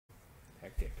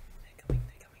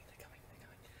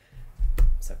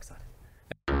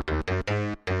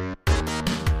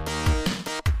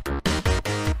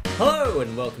Hello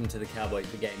and welcome to the Cowboy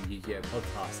for Game Yugioh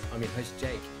podcast. I'm your host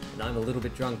Jake, and I'm a little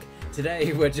bit drunk.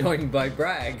 Today we're joined by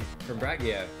Bragg from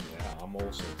Braggio. Yeah, I'm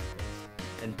also.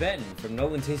 And Ben from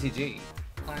Nolan TCG.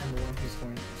 I am the one who's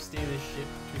going to steer this ship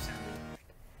to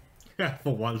Sandy.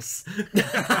 For once.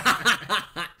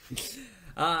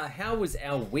 How was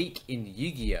our week in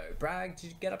Yu-Gi-Oh? Bragg, did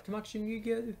you get up to much in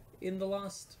Yu-Gi-Oh in the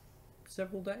last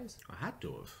several days? I had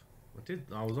to have. I did.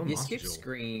 I was on You Master skipped Duel.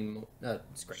 Stream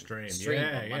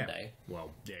Yeah, on Monday.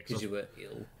 Well, yeah, Because you were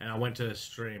ill. and I went to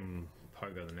stream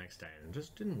Pogo the next day, and it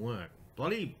just didn't work.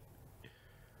 Bloody.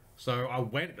 So I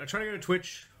tried to go to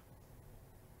Twitch.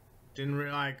 Didn't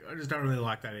really I just don't really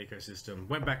like that ecosystem.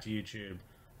 Went back to YouTube,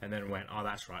 and then went, oh,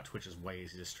 that's right, Twitch is way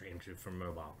easier to stream to from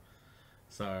mobile.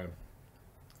 So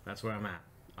that's where I'm at.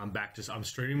 I'm back to I'm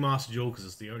streaming Master Duel because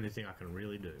it's the only thing I can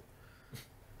really do.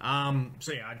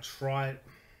 So yeah, I tried.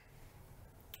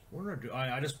 What did I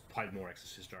do? I just played more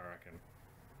Exorcist, I reckon.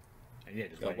 And yeah,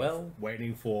 just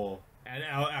waiting for and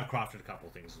I crafted a couple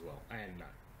of things as well. And no,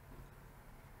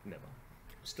 never.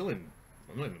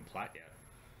 I'm not even plat yet.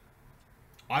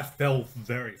 I fell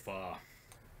very far.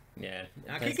 Yeah.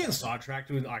 I keep getting sidetracked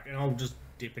with and I'll just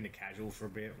dip into casual for a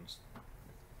bit.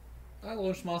 I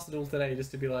launched Master Duel today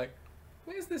just to be like,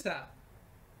 where's this at?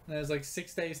 And there's like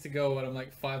 6 days to go, and I'm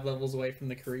like 5 levels away from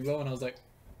the Karibo, and I was like,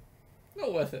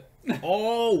 not worth it.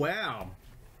 Oh wow!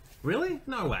 Really?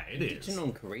 No way! It is. Ditching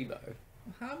on Karibo.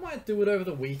 I might do it over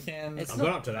the weekend. It's I've not,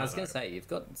 got up to that, I was going to though. say, you've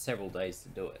got several days to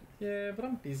do it. Yeah, but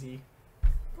I'm busy.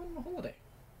 I'm on a holiday,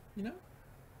 you know?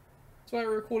 That's why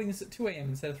we're recording this at 2 a.m.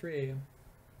 instead of 3 a.m.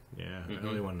 Yeah,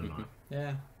 early one tonight.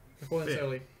 Yeah, recording this Fair.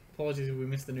 early. Apologies if we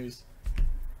missed the news.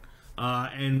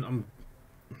 And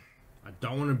I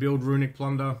don't want to build Runic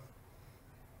Plunder.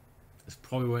 It's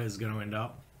probably where it's going to end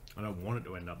up. I don't want it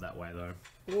to end up that way though.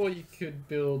 Or you could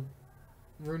build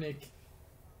Runic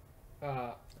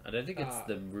I don't think it's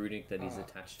the runic that he's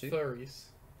attached to. furries.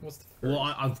 What's the furries? Well,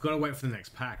 I've got to wait for the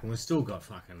next pack, and we've still got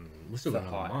another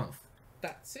hire. month.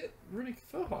 That's it. Runic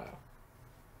fur hire.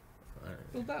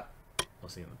 Build that. I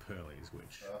was thinking the Pearlies,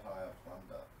 which For hire,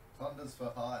 plunder. Plunder's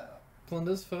for hire.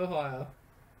 Plunders fur hire.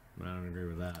 I don't agree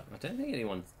with that. I don't think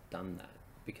anyone's done that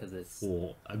because it's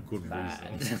For a good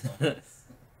bad. reason.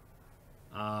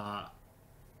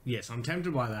 Yes, I'm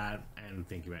tempted by that, and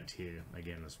thinking about tier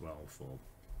again as well for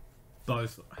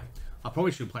both. I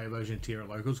probably should play a version of tier at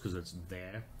locals because it's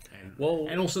there,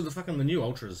 and also the new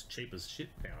Ultra is cheap as shit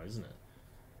now, isn't it?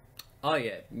 Oh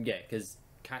yeah, because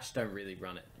cash don't really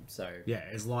run it. So Yeah,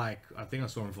 it's like I think I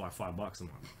saw them for like $5 a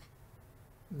month.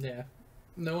 Yeah.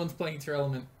 No one's playing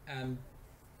Tearlaments, and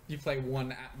you play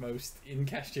one at most in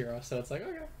Kashtira, so it's like,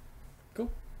 okay,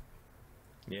 cool.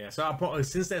 Yeah, so I probably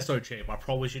since they're so cheap, I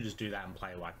probably should just do that and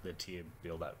play like the tier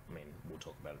build. That we'll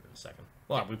talk about it in a second.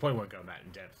 Well, we probably won't go that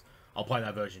in depth. I'll play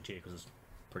that version tier because it's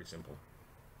pretty simple,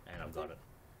 and I've got it.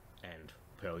 And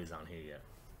Pearlies aren't here yet.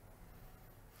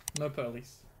 No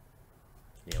pearlies.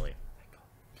 Nearly.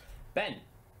 Ben,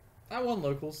 I won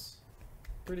locals.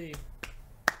 Pretty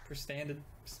standard.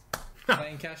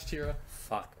 Playing Kashtira.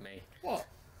 fuck me. What?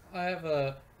 I have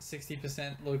a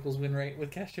 60% locals win rate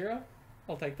with Kashtira.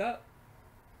 I'll take that.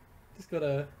 Just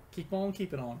gotta keep on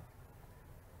keeping on.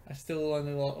 I still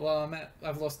only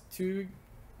I've lost 2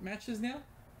 matches now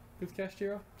with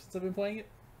Kashtira since I've been playing it.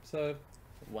 So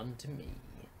One to me.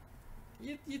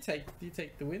 you take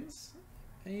the wins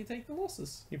and you take the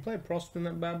losses. You played Prosper in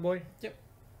that bad boy? Yep.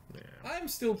 Yeah. I'm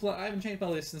still I haven't changed my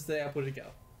list since the day I put it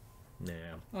together.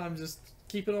 Yeah. I'm just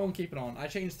keeping on. I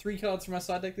changed 3 cards from my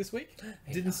side deck this week.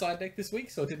 Didn't side deck this week,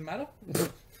 so it didn't matter.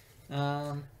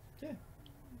 Yeah.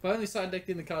 But I only side decked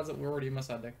in the cards that were already in my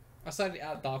side deck.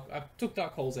 I took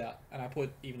Dark Holes out and I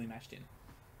put Evenly Matched in.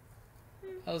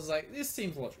 I was like, this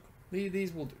seems logical.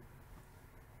 These will do.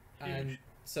 Huge. And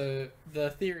so the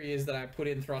theory is that I put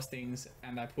in Thrustings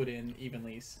and I put in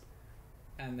Evenlies.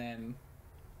 And then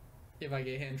if I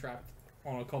get hand trapped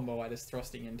on a combo, I just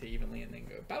Thrusting into Evenly and then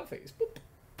go Battle Phase. Boop.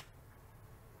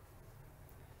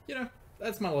 You know,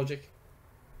 that's my logic.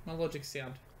 My logic's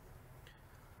sound.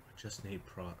 Just need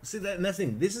See that's the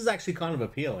thing. This is actually kind of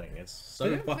appealing. It's so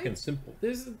They don't fucking play- simple.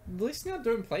 The lists now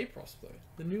don't play Prosp though.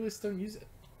 The new lists don't use it.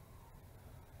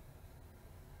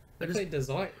 They They play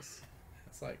Desires.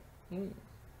 It's like, ooh,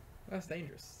 that's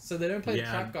dangerous. So they don't play the Yeah.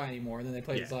 Trap Guy anymore, and then they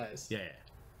play Yeah. Desires. Yeah.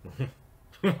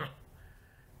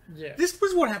 Yeah, This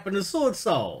was what happened to Sword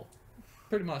Soul.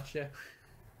 pretty much. Yeah,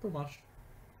 pretty much.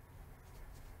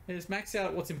 Yeah, just max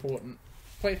out what's important.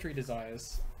 Play 3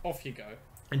 Desires. Off you go.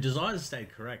 And Desires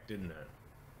stayed correct, didn't it?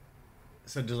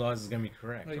 So Desires is going to be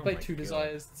correct. No, you Oh play my 2 God.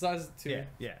 Desires. Desires is 2. Yeah,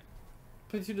 yeah.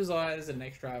 Play 2 Desires and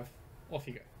next drive. Off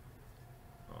you go.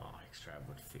 Oh, I Extrav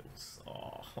would feel.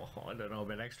 Oh, I don't know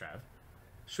about Extrav.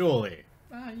 Surely.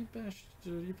 You banished.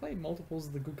 You play multiples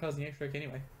of the good cousin extract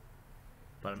anyway.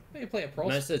 But You play a pros.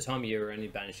 Most of the time, you're only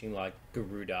banishing like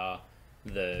Garuda,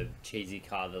 the cheesy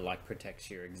card that like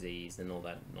protects your Xyz and all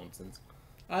that nonsense.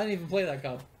 I didn't even play that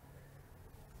card.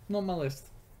 Not on my list.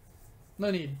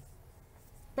 No need.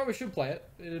 Probably should play it.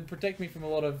 It'd protect me from a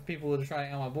lot of people that are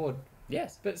trying out my board.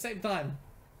 Yes. But at the same time,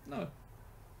 no.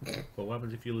 what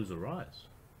happens if you lose a rise?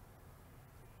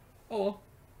 Oh well.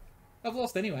 I've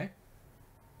lost anyway.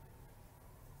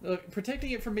 Look,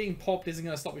 protecting it from being popped isn't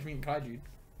going to stop me from being kaiju.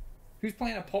 Who's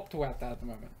playing a pop to out that at the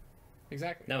moment?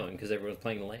 Exactly. No one, because everyone's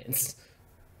playing Lance.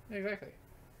 Exactly.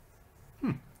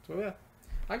 So yeah.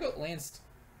 I got lanced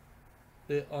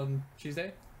on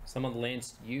Tuesday. Someone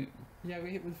lanced you. Yeah, we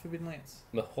hit with Forbidden Lance.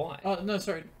 But why? Oh, no,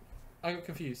 sorry. I got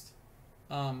confused.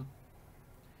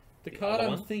 The The card other I'm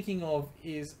one? thinking of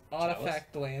is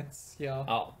Artifact Lance. Yeah.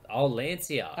 Oh,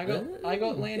 Lancia. I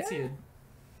got Lanced. Yeah.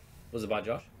 Was it by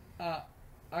Josh?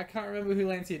 I can't remember who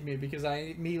Lanced me because I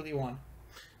immediately won.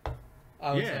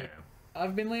 I was like,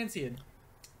 I've been Lanced.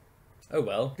 Oh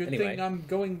well. Good anyway. thing I'm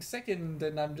going second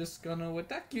and I'm just gonna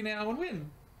attack you now and win.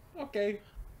 Okay.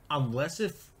 Unless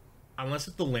if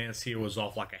the lance here was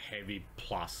off like a heavy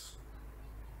plus,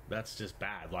 that's just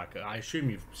bad. Like I assume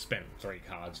you've spent 3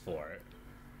 cards for it.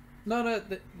 No,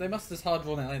 they must have just hard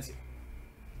drawn that Lanced.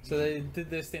 So they did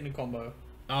their standard combo.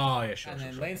 Oh yeah, sure. And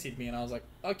then sure. Lanced me and I was like,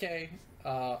 okay,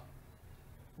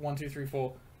 1, 2, 3,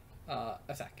 4,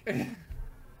 attack.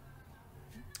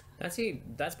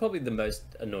 That's probably the most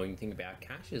annoying thing about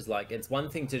Cash is like it's one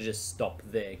thing to just stop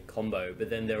their combo, but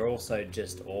then they're also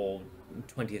just all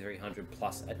 2300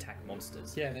 plus attack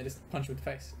monsters. Yeah, and they just punch you with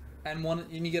the face. And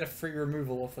you get a free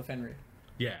removal off the Fenrir.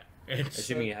 Yeah, it's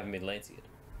Assuming you haven't been Lancia.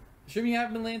 Assuming you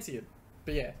haven't been Lanced.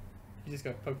 But yeah, you just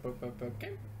go poke, poke, poke, poke.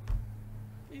 Okay.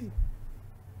 Easy.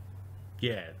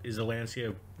 yeah. Is the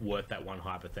Lancia worth that one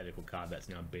hypothetical card that's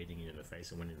now beating you in the face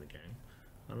and winning the game?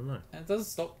 I don't know. And it doesn't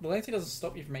stop. The Lanced doesn't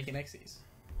stop you from making Xyz. It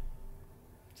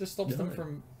just stops them No.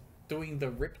 from doing the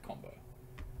rip combo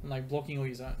and like blocking all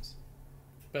your zones.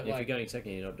 But If like you're going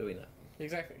second, you're not doing that.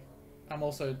 exactly, I'm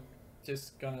also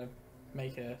just gonna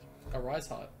make a rise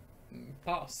heart and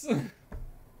pass.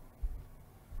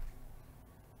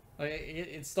 Like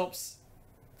it stops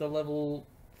the level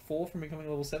 4 from becoming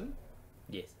level 7.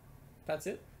 Yes. That's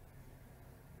it.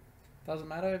 Doesn't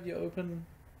matter if you open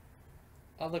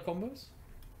other combos.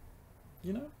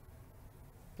 You know?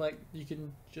 Like, you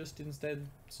can just instead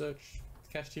search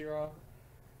Kashtira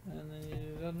and then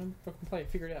you don't fucking play.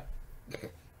 Figure it out.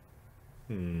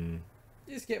 Hmm.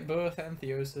 You just get Birth and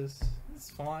Theosis. It's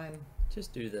fine.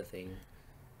 Just do the thing.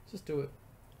 Just do it.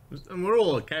 And we're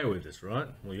all okay with this, right?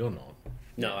 Well, you're not.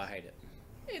 No, I hate it.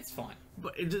 It's fine.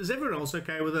 But is everyone else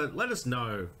okay with it? Let us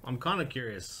know. I'm kind of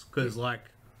curious because, like,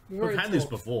 we've already had this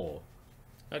talked. before.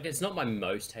 Like, it's not my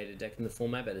most hated deck in the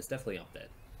format, but it's definitely up there.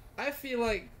 I feel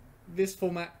like this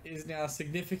format is now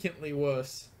significantly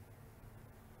worse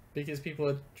because people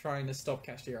are trying to stop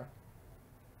Kashtira.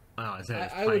 Oh,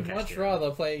 I would much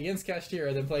rather play against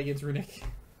Kashtira than play against Runic.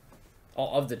 Oh,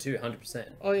 of the two, 100%.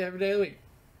 Oh yeah, every day of the week.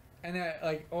 And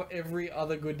every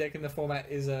other good deck in the format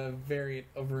is a variant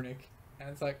of Runic. And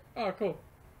it's like, oh cool.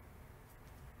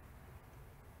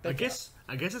 I guess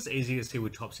it's easy to see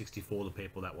with top 64 the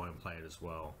people that won't play it as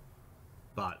well.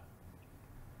 But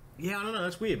yeah, I don't know.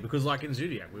 That's weird because like in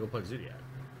Zodiac, we all play Zodiac.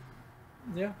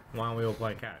 Yeah, Why aren't we all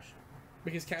playing Cash?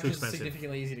 because cash Too is expensive.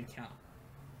 significantly easy to count.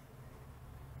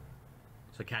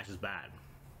 So Cash is bad.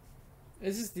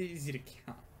 It's just easy to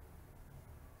count.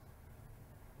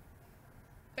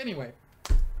 Anyway,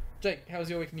 Jake, how was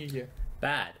your week in Yu-Gi-Oh?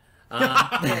 Bad.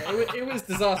 Yeah, it was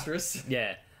disastrous.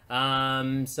 Yeah.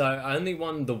 So I only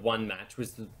won the one match,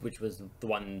 which was the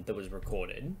one that was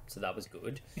recorded, so that was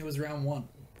good. It was round 1.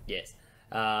 Yes.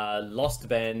 Lost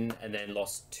Ben, and then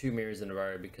lost 2 mirrors in a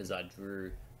row because I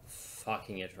drew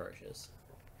fucking atrocious.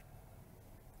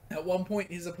 At one point,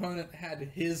 his opponent had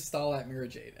his Starlight Mirror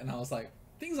Jade, and I was like,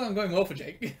 things aren't going well for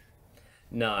Jake.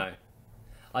 No.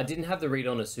 I didn't have the read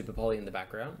on a Super Poly in the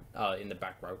background, in the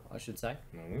back row, I should say.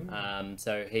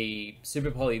 So he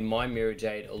Super Poly'd my Mirror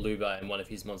Jade, Aluba, and one of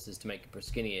his monsters to make a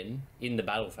Proskinian in the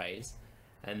battle phase.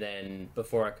 And then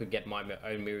before I could get my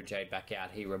own Mirror Jade back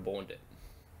out, he reborned it.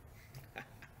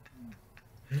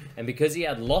 And because he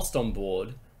had Lost on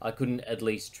board, I couldn't at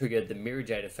least trigger the Mirror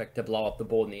Jade effect to blow up the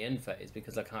board in the end phase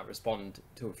because I can't respond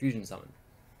to a fusion summon.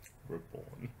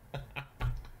 Reborn.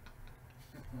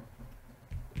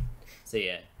 So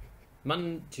yeah,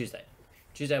 Tuesday.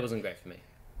 Tuesday wasn't great for me.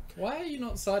 Why are you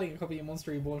not citing a copy of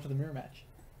Monster Reborn for the mirror match?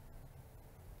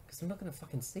 Because I'm not going to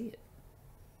fucking see it.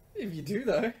 If you do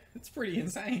though, it's pretty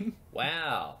insane.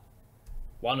 Wow.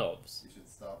 One-ofs. You should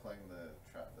start playing the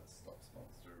trap that stops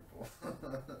Monster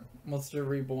Reborn. Monster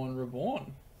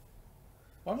Reborn.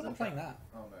 Why am I not playing that?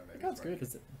 Oh no, maybe. That's it's right.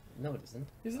 good. No, it isn't.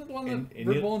 Isn't it the one In- that in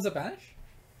the- Reborn's a banish?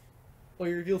 Or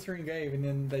you reveal 3 engrave and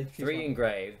then they choose 3 one?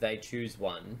 engrave, they choose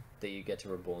one that you get to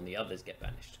reborn, the others get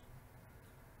banished.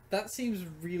 That seems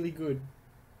really good.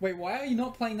 Wait, why are you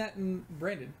not playing that in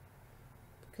Branded?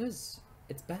 Because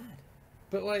it's bad.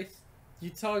 But like, you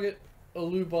target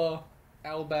Aluba,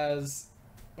 Albaz,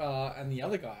 and the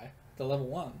other guy, the level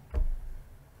 1.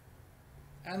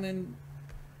 And then,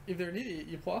 if they're an idiot,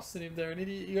 you plus, and if they're an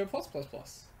idiot, you go plus plus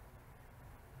plus.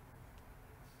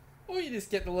 Or you just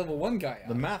get the level 1 guy out.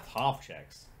 The math half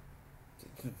checks.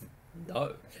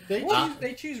 No.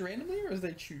 They choose randomly, or as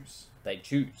they choose? They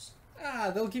choose.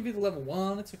 They'll give you the level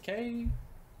 1, it's okay.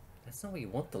 That's not what you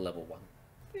want, the level 1.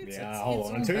 Hold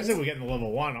on. Until you said we're getting the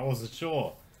level 1, I wasn't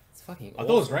sure. It's fucking I awesome.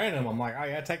 thought it was random. I'm like, oh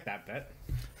yeah, take that bet.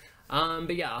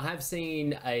 But yeah, I have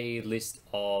seen a list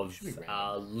of Should be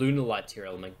random. Lunar Light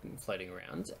Tearlaments floating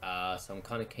around, so I'm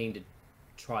kind of keen to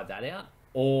try that out,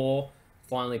 or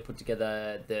finally put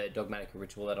together the Dogmatic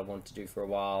Ritual that I wanted to do for a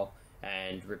while,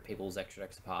 and rip people's extra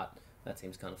decks apart. That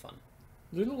seems kind of fun.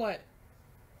 Lunar Light.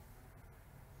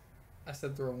 I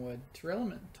said the wrong word.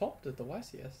 Tearlament topped at the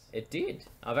YCS. It did.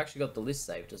 I've actually got the list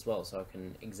saved as well, so I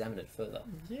can examine it further.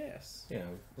 Yes. Yeah,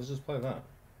 let's just play that.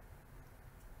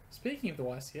 Speaking of the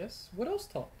YCS, what else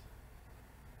topped?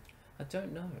 I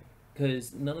don't know,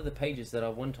 because none of the pages that I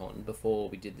went on before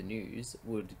we did the news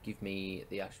would give me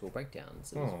the actual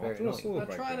breakdowns. It was Oh, I very thought I annoying. saw I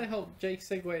the try to breakdown. help Jake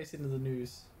segue us into the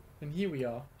news, and here we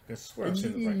are. I swear I've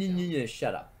seen the breakdown.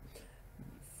 Shut up. You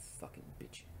fucking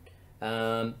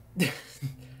bitch.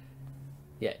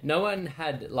 Yeah, no one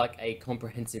had like a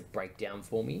comprehensive breakdown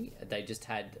for me. They just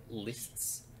had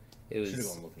lists. It Should have was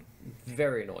gone looking.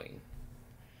 very annoying.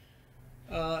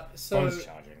 So Phone's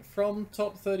charging. from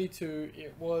top 32,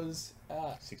 it was.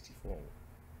 64.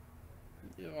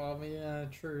 I mean, yeah,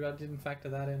 true. I didn't factor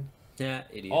that in. Yeah,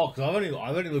 idiot. Oh, because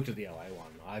I've only looked at the LA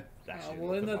one. I actually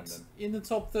Well, in looked the at London. in the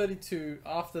top 32,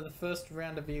 after the first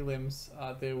round of elims,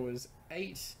 there was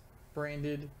 8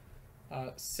 branded,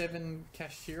 7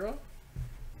 Kashira.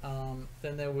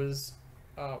 Then there was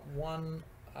 1.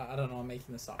 I don't know. I'm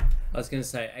making this up. I was going to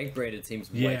say 8 branded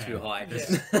seems way Yeah. too high.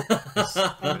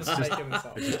 Yeah. I'm just making this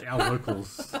up. It's just our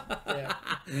locals. Yeah,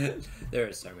 There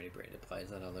are so many branded players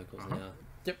that are locals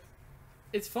now.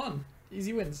 it's fun.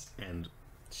 Easy wins. And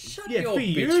Shut yeah, your for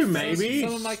bitch you, face. maybe.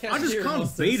 Some of my I just Kashira can't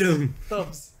monsters. beat them.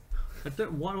 Thumbs.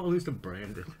 Why do I lose to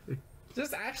Brandon?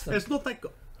 Just ash them. It's not that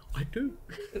good. I do.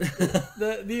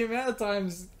 The amount of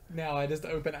times now I just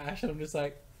open Ash and I'm just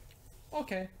like,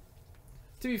 okay.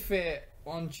 To be fair,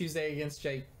 on Tuesday against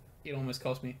Jake, it almost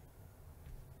cost me.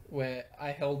 Where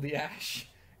I held the Ash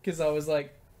because I was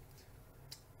like,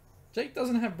 Jake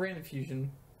doesn't have branded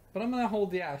fusion, but I'm gonna hold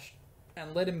the Ash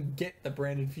and let him get the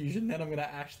branded fusion. Then I'm gonna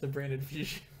Ash the branded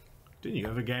fusion. Didn't you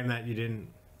have a game that you didn't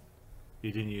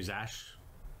use Ash?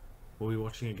 Were we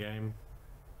watching a game?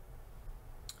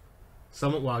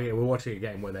 We're watching a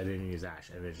game where they didn't use Ash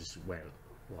and it just went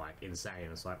like insane.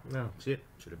 It's like, no, shit,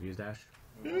 should have used Ash.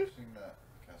 We're watching that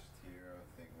Cashtira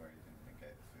thing where he didn't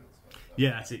negate the field spell. Yeah,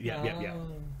 that's it. Yeah.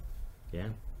 Yeah.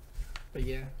 But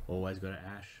yeah, Always go to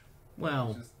Ash.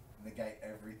 Well, Just negate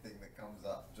everything that comes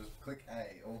up. Just click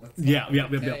A all the time. yeah.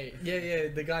 hey,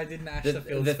 yeah. The guy didn't Ash the,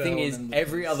 field The spell. thing is, and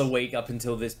every other week up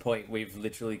until this point, we've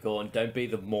literally gone, don't be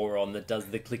the moron that does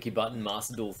the clicky button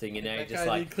master duel thing, and now you're That just guy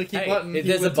like, did clicky hey, button, if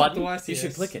he there's a went up to button, you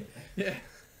should ICS. click it.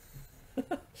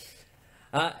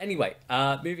 Yeah. Anyway,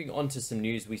 moving on to some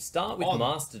news. We start with Oh.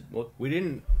 Master... What? we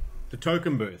didn't. The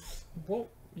token booth. Well,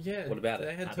 yeah. What about it?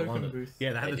 They had At the token London. booth.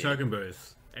 Yeah, they had They the did. token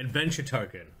booth. Adventure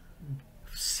token.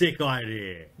 Sick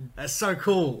idea. That's so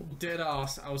cool. Dead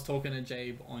ass. I was talking to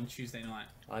Jabe on Tuesday night.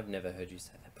 I've never heard you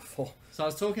say that before. So I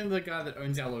was talking to the guy that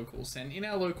owns our locals, and in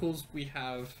our locals we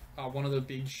have one of the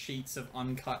big sheets of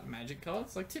uncut magic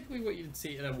cards, like typically what you'd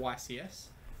see at a YCS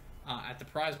at the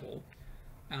prize wall.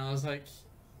 And I was like,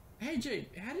 "Hey Jabe,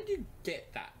 how did you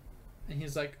get that?" And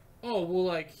he's like, "Oh, well,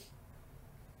 like,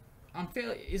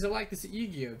 is it like this at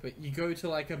Yu-Gi-Oh? But you go to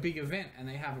like a big event and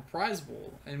they have a prize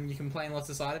wall, and you can play in lots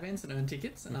of side events and earn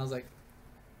tickets." And I was like,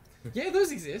 "Yeah,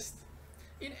 those exist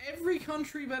in every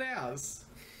country but ours."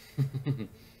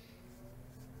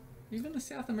 Even the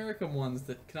South American ones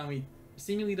that Konami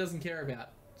seemingly doesn't care about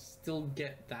still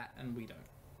get that, and we don't.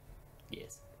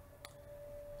 Yes.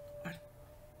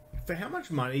 For how much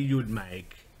money you would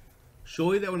make,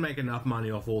 surely they would make enough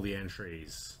money off all the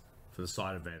entries for the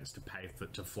side events to pay for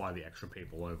to fly the extra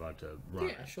people over to run.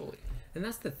 Yeah, surely. And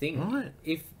that's the thing. Right.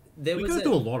 If there We was gotta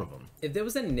do a lot of them. if there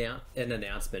was an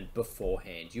announcement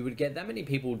beforehand, you would get that many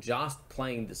people just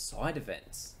playing the side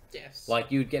events. Yes.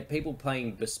 Like, you'd get people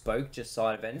playing bespoke just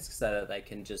side events so that they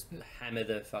can just hammer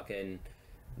the fucking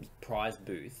prize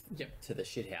booth Yep. to the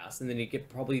shithouse. And then you get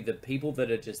probably the people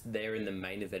that are just there in the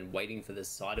main event waiting for the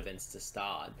side events to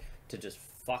start to just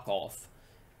fuck off.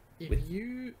 If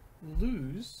you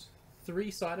lose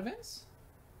 3 side events,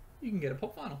 you can get a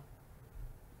pop final.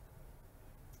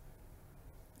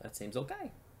 That seems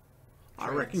okay. I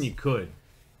reckon you could.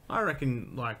 I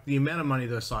reckon, like, the amount of money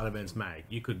those side events make,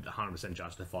 you could 100%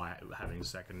 justify having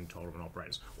second tournament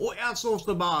operators. Or outsource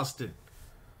the bastard.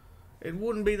 It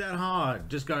wouldn't be that hard.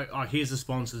 Just go, oh, here's the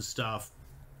sponsors stuff.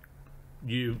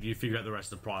 You figure out the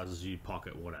rest of the prizes, you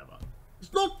pocket whatever.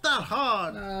 It's not that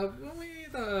hard. We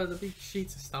need the big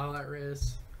sheets of Starlight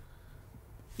Rares.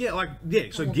 Yeah, like, yeah,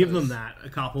 so Couple give of them those. that, a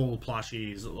couple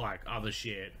plushies, like, other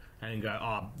shit, and go,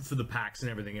 oh, for the packs and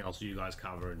everything else you guys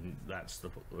cover, and that's the,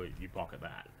 you pocket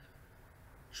that.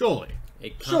 Surely.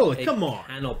 It can't, Surely, come on. It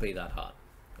cannot be that hard.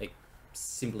 It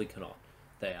simply cannot.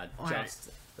 They are just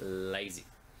lazy.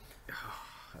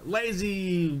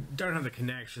 Lazy, don't have the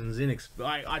connections,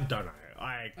 I don't know.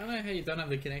 I don't know how you don't have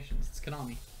the connections. It's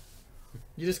Konami.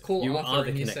 You just call You are Arthur the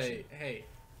and you connection. say, hey,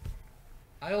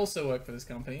 I also work for this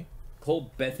company.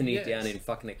 Call Bethany Yes. down in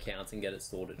fucking accounts and get it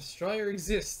sorted. Australia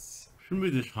exists. Shouldn't be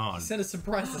this hard. Send us some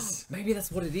prizes. Maybe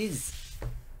that's what it is.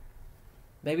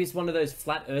 Maybe it's one of those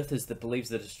flat earthers that believes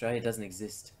that Australia doesn't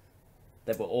exist.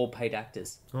 That we're all paid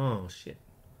actors. Oh, shit.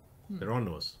 They're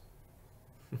onto us.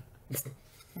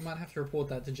 I might have to report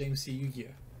that to James C.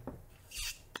 Yugioh.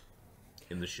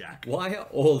 In the shack. Why are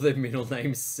all their middle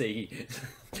names C?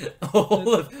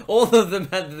 all of them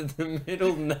had the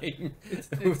middle name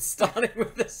starting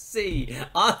with a C.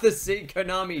 Arthur C.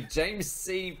 Konami, James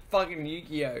C. fucking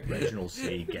Yugioh. Reginald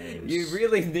C. Games. You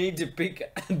really need to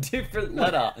pick a different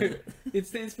letter. It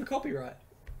stands for copyright.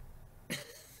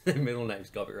 The middle name's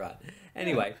copyright.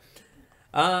 Anyway,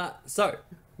 so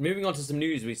moving on to some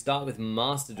news, we start with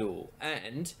Master Duel,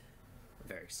 and I'm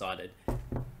very excited.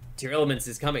 Tearlaments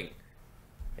is coming.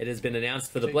 It has been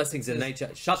announced for the Blessings of Nature.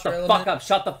 Shut the fuck up!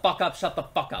 Shut the fuck up! Shut the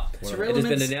fuck up! It has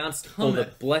been announced for the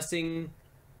Blessing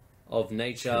of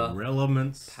Nature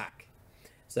Elements. pack.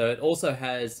 So it also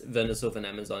has Venusaur and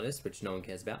Amazoness, which no one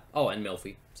cares about. Oh, and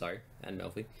Melfi. Sorry, and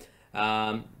Melfi.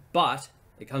 But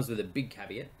it comes with a big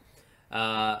caveat.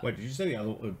 Wait, did you say the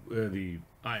other... the...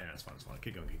 Oh, yeah, it's fine, it's fine.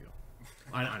 Keep going, keep going.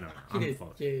 I know. I'm did,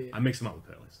 following. yeah. I mix them up with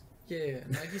Pearlies. Yeah,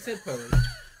 no, he said Pearly.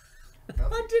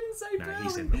 I didn't say No, Pearly. he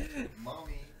said Melfi.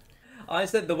 Mommy. I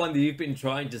said the one that you've been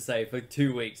trying to say for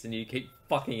 2 weeks and you keep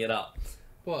fucking it up.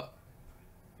 What?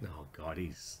 Oh, God,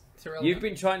 he's... Tearlaments? You've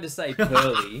been trying to say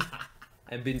Pearly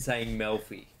and been saying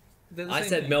Melfi. They're the I same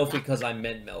said thing. Melfi because I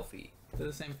meant Melfi. They're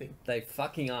the same thing. They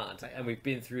fucking aren't, and we've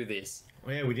been through this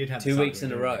Oh, yeah, we did have 2 this weeks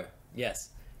in a argument, row. Yes.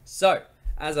 So,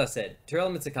 as I said,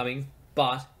 Tearlaments are coming,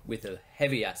 but with a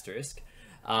heavy asterisk,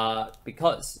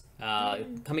 because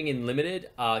coming in limited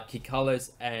are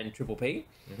Kikalos and Triple P,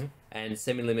 and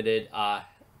semi-limited are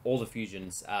all the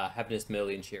fusions, Happiness,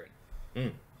 Merly, and Sheeran.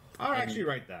 didn't we? I'll actually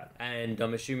rate that. And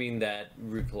I'm assuming that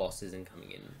Rukolos isn't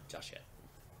coming in just yet.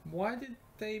 Why did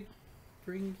they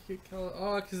bring Kit Kalas?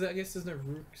 Oh, because I guess there's no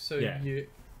Rook, so Yeah. you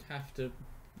have to...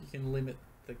 You can limit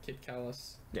the Kit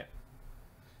Kalas. Yeah.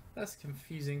 That's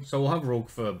confusing. So we'll have Rook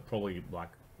for probably, like,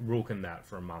 Rook and that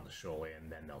for a month, surely,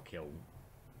 and then they'll kill...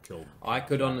 I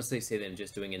could honestly see them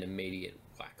just doing an immediate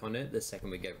whack on it the second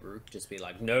we get Rook. Just be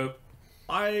like, nope.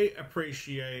 I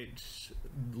appreciate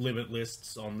limit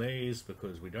lists on these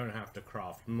because we don't have to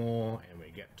craft more and we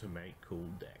get to make cool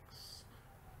decks.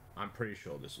 I'm pretty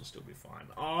sure this will still be fine.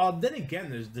 Oh, then again,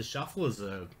 the shufflers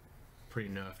are pretty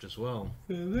nerfed as well.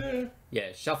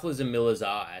 Yeah, Shufflers and Millers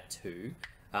are at 2.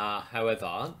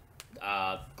 However,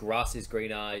 Grass is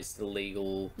Greener is still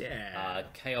legal. Yeah.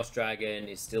 Chaos Dragon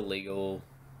is still legal.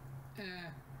 Eh,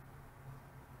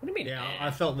 What do you mean? Yeah, eh?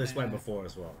 I felt this way before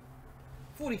as well.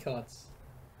 40 cards.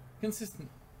 Consistent.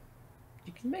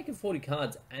 You can make it 40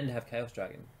 cards and have Chaos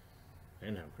Dragon.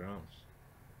 And have grass.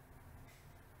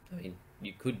 I mean,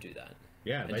 you could do that.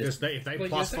 Yeah, And they just- if they Well,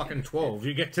 plus you're fucking 12,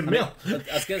 you get to I mean, mill.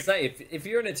 I was gonna say if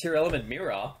you're in a Tier Element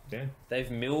mirror, Yeah.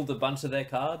 they've milled a bunch of their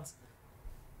cards.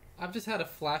 I've just had a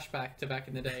flashback to back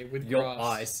in the day with Your grass.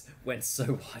 eyes went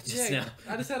so wide just Yeah,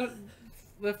 now. I just had a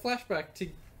flashback to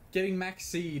getting max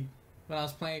seed when I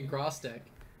was playing a grass deck,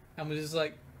 and was just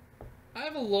like, I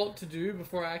have a lot to do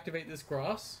before I activate this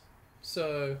grass,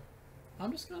 so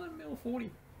I'm just gonna mill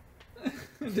 40.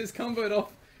 Just comboed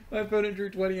off. My opponent drew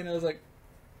 20, and I was like,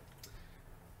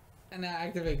 And now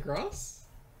activate grass.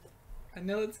 And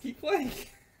now let's keep playing.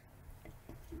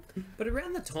 But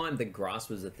around the time the grass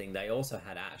was a thing, they also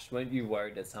had Ash. Weren't you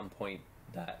worried at some point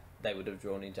that they would have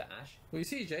drawn into Ash? Well, you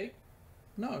see, Jake?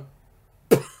 No.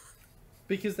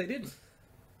 Because they didn't.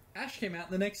 Ash came out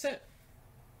in the next set.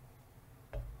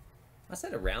 I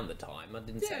said around the time. I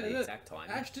didn't say the exact time.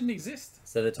 Ash didn't exist.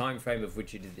 So the time frame of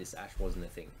which you did this, Ash wasn't a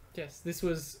thing. Yes, this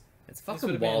was... It's This fucking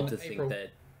would've wild been to April. think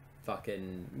that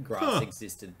fucking grass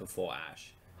existed before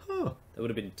Ash. Huh. It would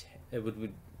have been... it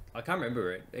would... I can't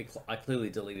remember it. I clearly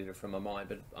deleted it from my mind,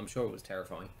 but I'm sure it was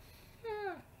terrifying.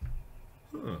 Yeah.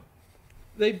 Huh.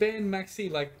 They banned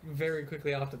Maxi, like, very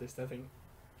quickly after this, I think.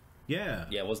 Yeah.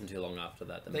 Yeah, it wasn't too long after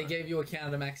that. They gave you a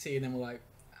counter to Maxi, and then were like,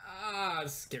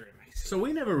 scary Maxi. So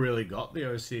we never really got the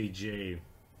OCG.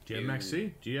 Do you have Ew.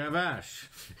 Maxi? Do you have Ash?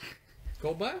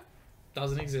 Goldbar?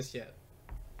 Doesn't exist yet.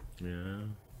 Yeah.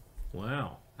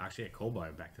 Wow. Actually, a Colby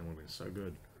back then would have been so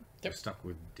good. Yep. Stuck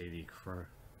with DD Crow.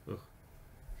 Ugh.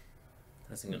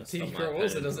 That's not gonna TD stop my Crow also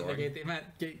opponent doesn't drawing. negate the amount,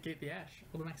 get the Ash,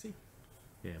 or the Maxi.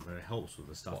 Yeah, but it helps with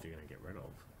the stuff you're going to get rid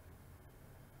of.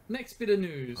 Next bit of I was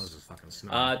news. just fucking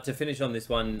snowing. To finish on this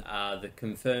one, the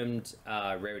confirmed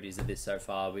rarities of this so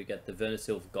far, we get the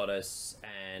Vernasilv Goddess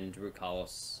and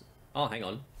Rukalos. Oh, hang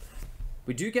on.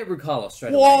 We do get Rukalos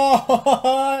straight away.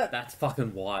 What? That's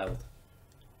fucking wild.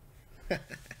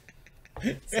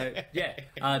 So, yeah,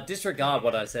 disregard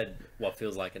what I said, what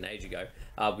feels like an age ago.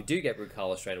 We do get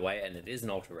Rukalos straight away, and it is an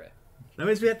ultra rare. That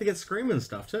means we have to get Screaming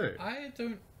stuff too. I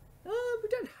don't... We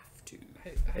don't have to.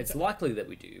 I It's don't- likely that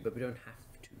we do, but we don't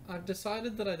have to. I've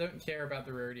decided that I don't care about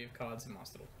the rarity of cards in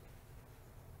Master Duel.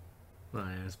 Oh,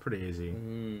 yeah, it's pretty easy.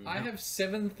 I have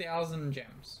 7,000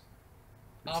 gems.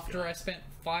 After I spent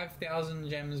 5,000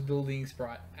 gems building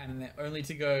Sprite, and then only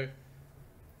to go,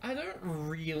 I don't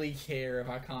really care if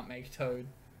I can't make Toad.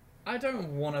 I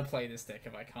don't want to play this deck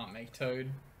if I can't make Toad.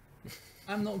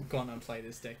 I'm not gonna play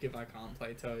this deck if I can't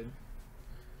play Toad.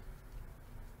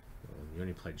 Well, you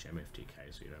only play Gem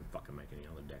FTK, so you don't fucking make any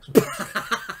other decks.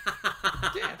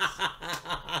 Yes.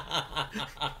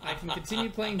 I can continue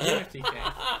playing Gem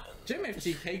FTK. Gem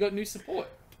FTK got new support.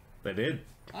 They did.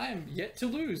 I am yet to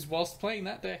lose whilst playing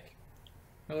that deck.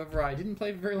 However, I didn't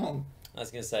play for very long. I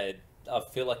was going to say, I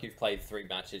feel like you've played 3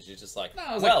 matches. You're just like, No,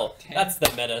 I was well, like 10. that's the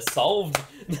meta solved.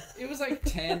 It was like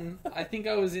 10. I think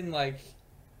I was in like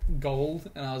gold,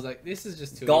 and I was like, this is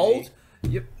just too Gold?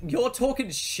 easy. You're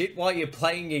talking shit while you're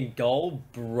playing in gold,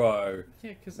 bro.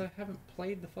 Yeah, because I haven't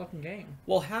played the fucking game.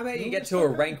 Well, how about you No, get it's to not a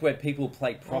bad. rank where people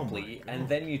play properly, God. and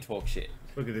then you talk shit?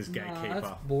 Look at this Nah, gatekeeper.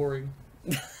 that's boring.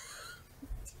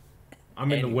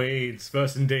 I'm in the Anyway. weeds,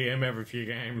 first in DM every few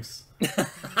games.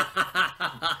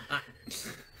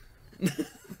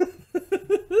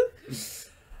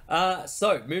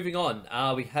 So, moving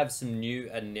on, we have some new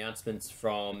announcements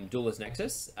from Duelist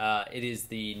Nexus. It is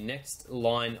the next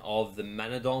line of the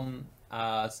Manadom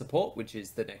support, which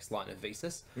is the next line of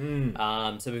Visas.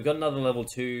 So we've got another level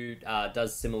 2,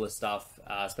 does similar stuff,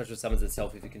 special summons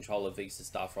itself if you control a Visa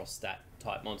Starfrost stat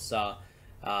type monster,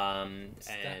 and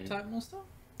Stat type monster?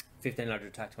 1500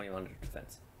 attack, 2100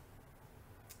 defense.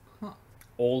 Huh.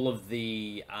 All of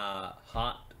the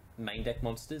Heart main deck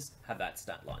monsters have that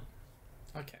stat line.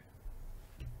 Okay.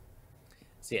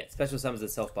 So yeah, special summons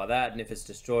itself by that, and if it's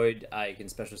destroyed, you can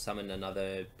special summon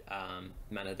another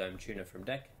Mana Dome tuner from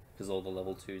deck, because all the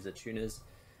level 2s are tuners.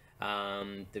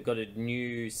 They've got a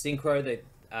new synchro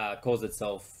that calls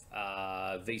itself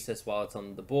Visas while it's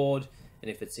on the board, and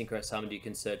if it's synchro summoned, you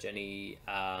can search any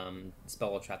spell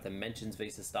or trap that mentions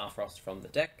Visa Starfrost from the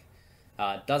deck.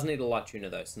 Does need a light tuner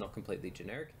though, so not completely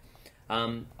generic.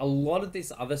 A lot of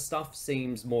this other stuff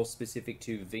seems more specific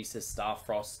to Visa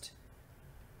Starfrost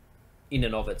in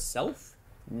and of itself,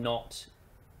 not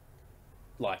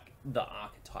like the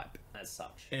archetype as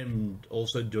such. And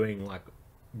also doing like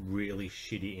really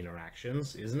shitty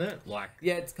interactions, isn't it? Like,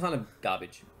 Yeah, it's kind of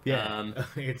garbage.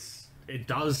 it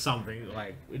does something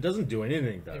like it doesn't do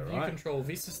anything though, If you right? control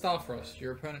Visa Starfrost,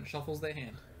 your opponent shuffles their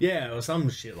hand. Yeah, or some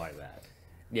shit like that.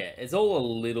 Yeah, it's all a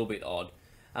little bit odd.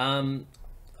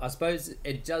 I suppose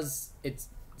it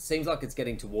seems like it's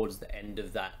getting towards the end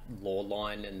of that lore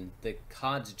line, and the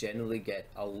cards generally get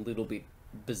a little bit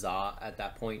bizarre at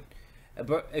that point.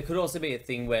 But it could also be a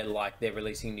thing where like they're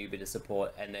releasing a new bit of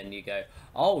support, and then you go,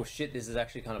 "Oh shit, this is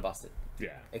actually kind of busted."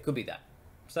 Yeah. It could be that.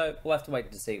 So we'll have to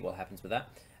wait to see what happens with that.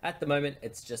 At the moment,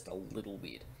 it's just a little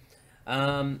weird.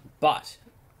 But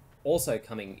also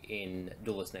coming in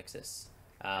Duelist Nexus.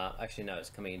 Actually, no,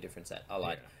 it's coming in a different set. I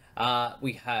lied.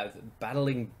 We have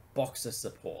Battling Boxer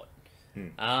support.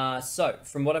 So,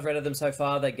 from what I've read of them so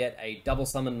far, they get a double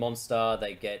summon monster,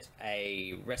 they get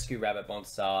a rescue rabbit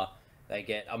monster, They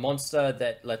get a monster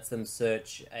that lets them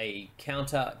search a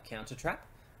counter trap,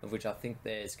 of which I think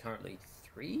there's currently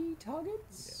 3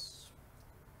 targets.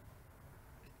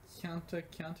 Counter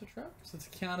trap. So it's a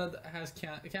counter that has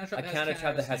counter. A counter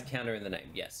trap that has counter in the name.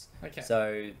 Yes. Okay.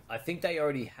 So I think they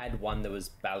already had one that was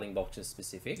battling boxer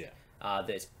specific. Yeah.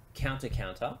 There's counter,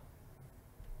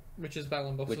 Which is Battle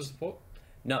and Boxer support.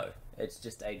 No, it's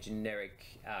just a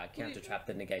generic counter trap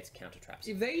that negates counter traps.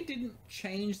 If they didn't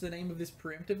change the name of this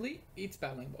preemptively, it's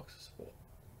Battling Boxer support.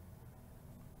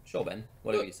 Sure, Ben.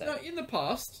 Whatever Look, you say. No, in the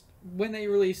past, when they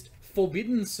released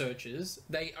forbidden searches,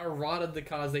 they errated the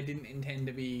cards they didn't intend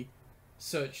to be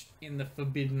searched in the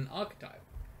forbidden archetype.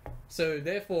 So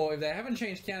therefore, if they haven't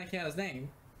changed counter's name,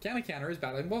 counter is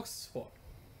Battling Boxer support.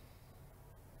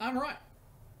 I'm right.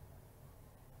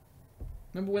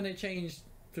 Remember when they changed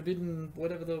Forbidden,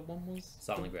 whatever the one was?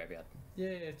 Silent Graveyard.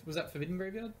 Yeah, was that Forbidden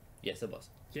Graveyard? Yes, it was.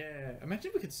 Yeah, imagine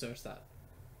if we could search that.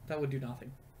 That would do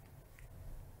nothing.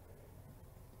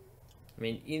 I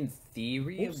mean, in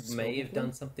theory, it may have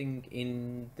done something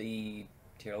in the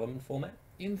Tearlaments format.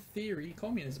 In theory,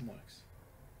 communism works.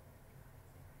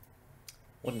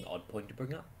 What an odd point to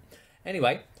bring up.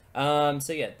 Anyway, so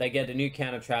yeah, they get a new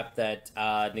counter trap that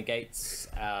negates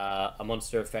a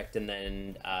monster effect and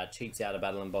then cheats out a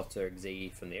Battle and Boxer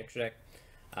Xyz from the extra deck,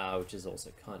 which is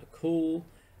also kind of cool.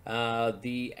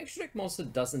 The extra deck monster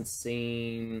doesn't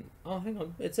seem... Oh, hang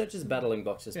on. It searches Battling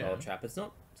Boxer spell trap. It's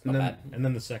not bad. And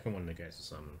then the second one negates the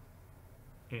summon.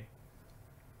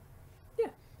 Yeah,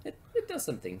 it does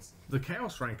some things. The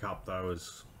Chaos rank up, though,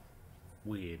 is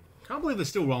weird. Can't believe they're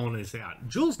still rolling this out.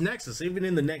 Duel's Nexus, even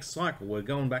in the next cycle, we're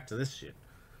going back to this shit.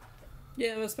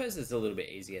 Yeah, well, I suppose it's a little bit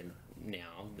easier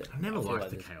now. I never feel liked like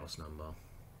the there's- Chaos number.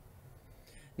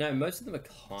 No, most of them are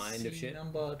kind of shit.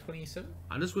 Number 27?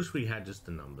 I just wish we had just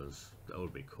the numbers. That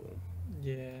would be cool.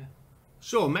 Yeah.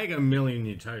 Sure, make a million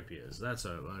Utopias. That's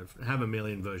have a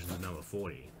million versions of number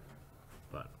 40.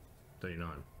 But 39.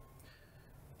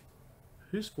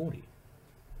 Who's 40?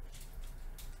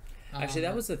 Actually,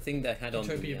 that was the thing they had on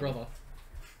the... Utopia Brother.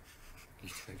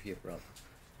 Utopia Brother.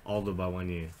 Older by 1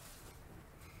 year.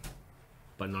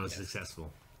 But not as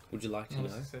successful. Would you like to Not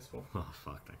know? successful. Oh,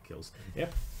 fuck, that kills.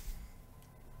 Yep.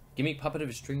 Gimme Puppet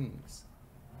of Strings.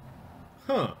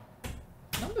 Huh.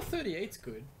 Number 38's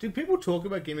good. Did people talk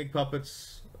about gimmick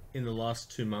puppets in the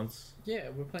last 2 months?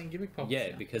 Yeah, we're playing Gimmick Puppets Yeah,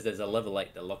 now. because there's a level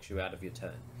 8 that locks you out of your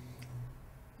turn.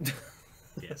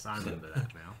 Yes, I remember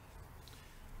that now.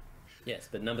 Yes,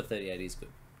 but number 38 is good.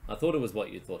 I thought it was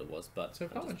what you thought it was, but... So I'm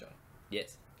just- Harbinger.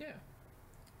 Yes. Yeah.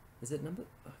 Is it number...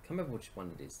 I can't remember which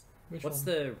one it is. one? What's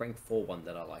the rank 4 one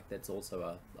that I like that's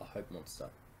also a Hope monster?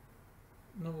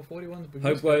 Number 41's Baguska.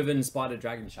 Hope Woven Spider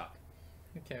Dragon Shark.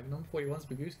 Okay, but number 41's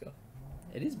Baguska.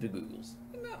 It is Bagoogles.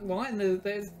 In that line,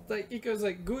 there's like, it goes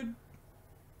like good,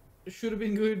 should have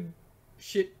been good,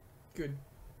 shit, good.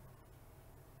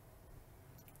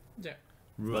 Yeah.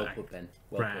 Well put, Ben.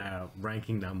 Well put.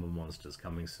 Ranking number monsters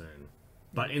coming soon.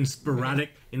 But in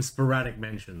sporadic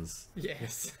mentions.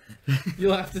 Yes.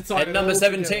 You'll have to type At it number all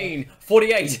 17,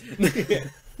 48.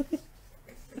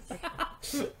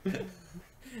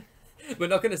 We're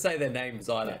not going to say their names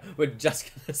either. We're just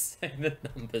going to say the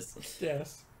numbers. together.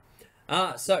 Yes.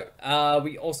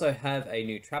 We also have a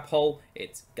new trap hole.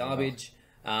 It's garbage.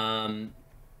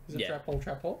 Is it Yeah. trap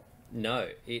hole? No,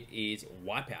 it is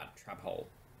Wipeout trap hole.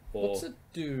 Or What's it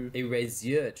do?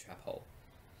 Erasure trap hole.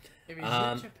 It is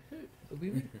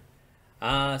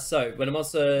So when a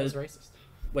monster, That's racist.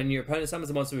 when your opponent summons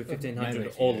a monster with 1500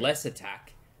 Maybe, or yeah. less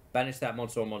attack, banish that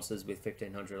monster or monsters with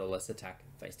 1500 or less attack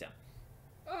face down.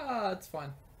 It's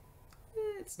fine.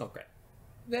 It's not great.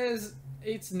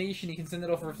 It's niche and you can send it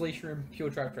off for Fleischer and pure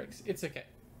trap tricks. It's okay.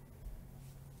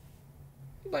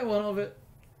 You play one of it.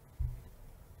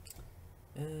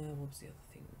 What was the other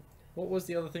thing? What was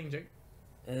the other thing, Jake?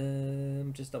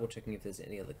 Just double checking if there's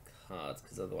any other cards,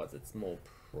 because otherwise it's more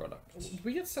product. Did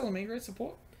we get Salamangre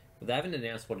support? Well, they haven't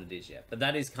announced what it is yet, but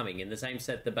that is coming. In the same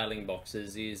set the battling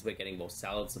boxes is, we're getting more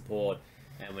salad support,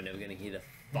 and we're never going to hear the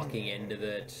fucking end of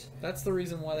it. That's the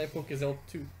reason why they put Gazelle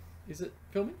 2. Is it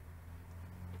filming?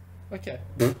 Okay.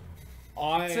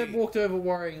 Seb walked over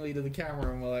worryingly to the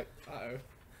camera and we're like, uh-oh.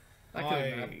 That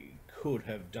could have been could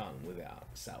have done without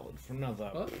salad for another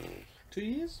What? 2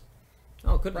 years.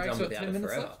 Oh, couldn't Right, have so done without 10 it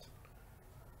minutes forever. left?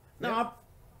 No,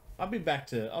 I'll be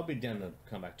down to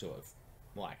come back to it,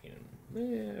 like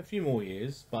in a few more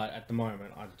years. But at the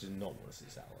moment, I do not want to see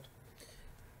salad.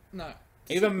 No.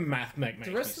 Even math makes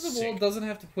The rest me of the world sick. doesn't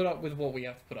have to put up with what we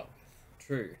have to put up with.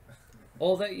 True.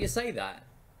 Although you say that,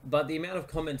 but the amount of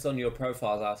comments on your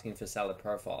profiles asking for salad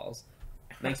profiles,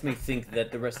 makes me think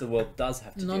that the rest of the world does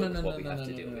have to deal with what we have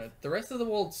to deal no. with. The rest of the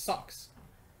world sucks.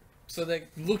 So they're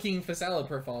looking for salad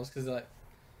profiles because they're like,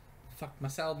 fuck, my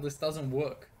salad list doesn't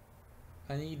work.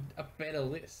 I need a better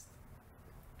list.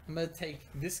 I'm gonna take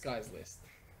this guy's list.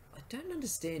 I don't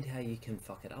understand how you can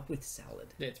fuck it up with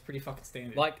salad. Yeah, it's pretty fucking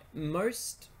standard. Like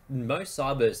most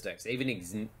Cyburst decks,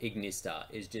 even Ignistar,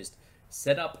 is just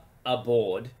set up a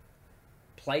board,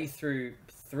 play through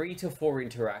 3 to 4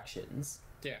 interactions,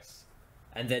 yes.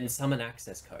 and then summon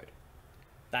access code.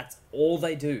 That's all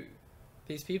they do.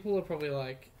 These people are probably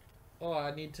like, oh,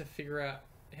 I need to figure out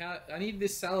how... I need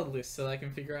this salad list so I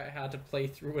can figure out how to play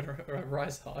through it or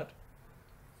Rise Hard.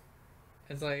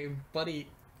 It's like, buddy,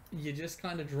 you just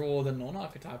kind of draw the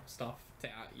non-archetype stuff to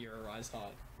out your Rise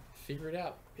Hard. Figure it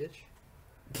out, bitch.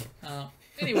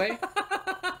 Anyway,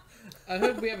 I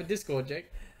heard we have a Discord, Jake.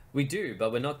 We do,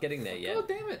 but we're not getting there yet. God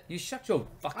damn it. You shut your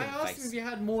fucking I asked face. him if you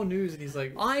had more news, and he's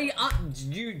like...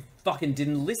 You fucking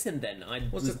didn't listen then. I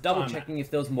was the double time? checking if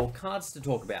there was more cards to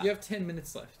talk about. You have 10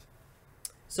 minutes left.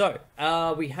 So,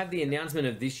 we have the announcement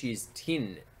of this year's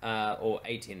tin, or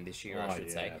a tin this year, I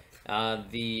should say.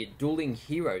 The Dueling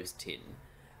Heroes tin.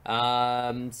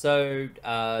 You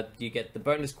get the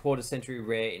bonus quarter century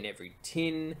rare in every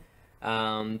tin.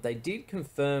 They did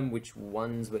confirm which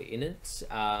ones were in it,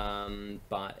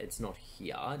 but it's not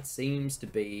here. It seems to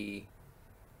be...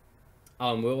 we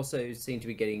also seem to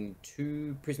be getting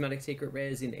 2 prismatic secret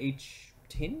rares in each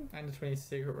tin. And the 20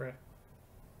 secret rare.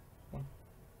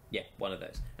 Yeah, one of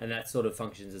those. And that sort of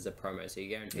functions as a promo, so you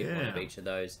guarantee one of each of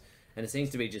those. And it seems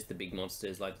to be just the big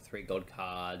monsters, like the 3 gold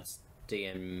cards,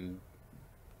 DM,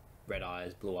 Red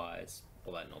Eyes, Blue Eyes,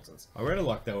 all that nonsense. I really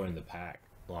like they were in the pack.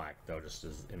 Like they were just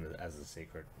as a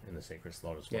secret in the secret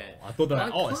slot as well. Yeah. I thought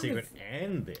that I a secret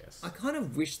and this. I kind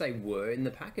of wish they were in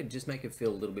the pack. It'd just make it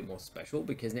feel a little bit more special,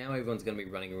 because now everyone's going to be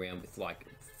running around with like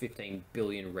 15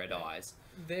 billion Red Eyes.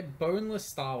 They're boneless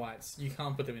Starlights. You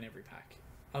can't put them in every pack.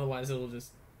 Otherwise it'll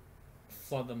just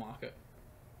flood the market.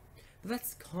 But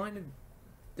that's kind of...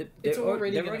 It's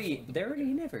already they're already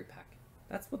in every pack.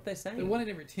 That's what they're saying. They're one in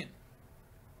every tin.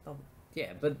 Oh,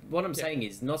 yeah, but what I'm saying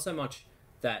is not so much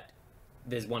that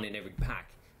there's one in every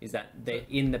pack, is that they're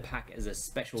in the pack as a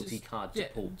specialty card to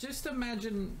pull. Just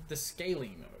imagine the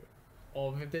scaling though,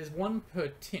 of if there's 1 per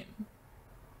tin,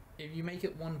 if you make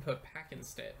it 1 per pack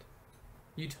instead,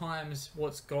 you times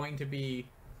what's going to be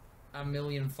 1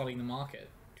 million flooding the market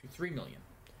to 3 million.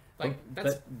 Like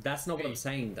but that's not what I'm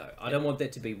saying though. I don't want there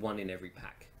to be 1 in every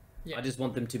pack. Yeah. I just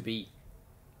want them to be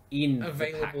in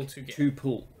Available the pack to get. to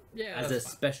pull Yeah, as a that's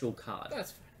fine. special card.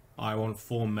 That's fine. I want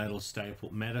 4 meta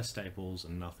staples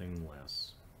and nothing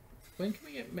less. When can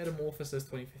we get Metamorphosis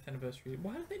 25th anniversary?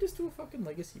 Why don't they just do a fucking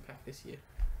legacy pack this year?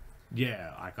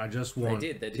 Yeah, like I just want.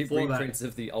 They did for reprints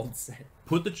of the old set.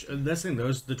 Put that's thing.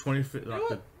 Those the 25th. You know Like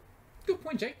what? Good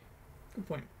point, Jake. Good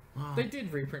point. They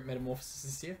did reprint Metamorphosis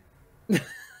this year.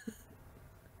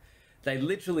 They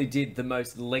literally did the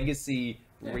most legacy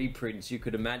reprints you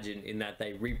could imagine, in that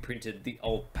they reprinted the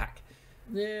old pack.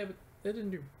 Yeah, but they didn't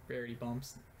do rarity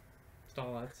bumps.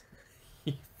 Starlights.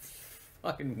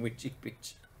 Fucking witchy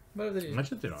bitch. What if they do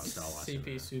Imagine if there are Starlights in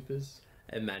there. CP Supers?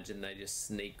 Imagine they just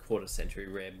sneak quarter century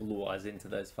rare Blue Eyes into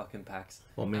those fucking packs.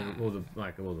 Well, I mean, all the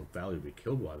value would be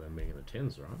killed by them being in the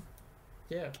tins, right?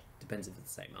 Yeah. Depends if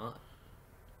it's the same art.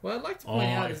 Well, I'd like to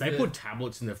point out if they put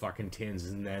tablets in the fucking tins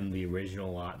and then the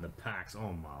original art in the packs,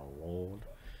 oh my lord.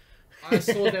 I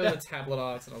saw there were the tablet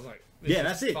arts and I was like, this is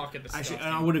That's it. fucking disgusting. Actually,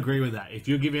 and I would agree with that. If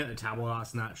you're giving it the tablet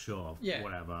arts and that, sure, Yeah.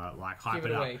 whatever, like hype Give it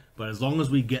it up. away. But as long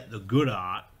as we get the good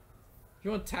art, If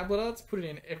you want tablet arts, put it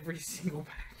in every single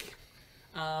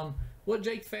pack. What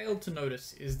Jake failed to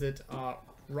notice is that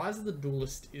Rise of the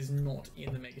Duelist is not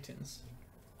in the Megatins.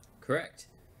 Correct.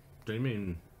 do you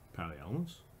mean Power of the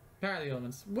Elements? Power of the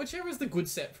Elements. Whichever is the good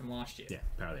set from last year. Yeah,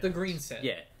 Power of The the green set.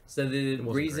 Yeah. So the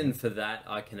wasn't reason green. for that,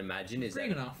 I can imagine, is Green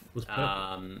that enough. Was purple.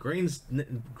 Um, Green's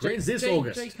Jake, this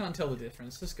August. Jake can't tell the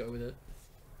difference. Just go with it.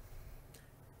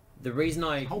 the reason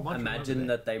I whole bunch of them imagine over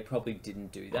that they probably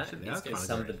didn't do that Actually, is that's because kinda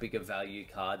some of the great. bigger value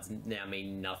cards now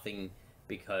mean nothing,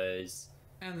 because...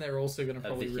 And they're also going to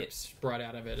probably the rip hit. Sprite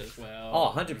out of it as well.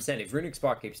 Oh, 100%. If Runic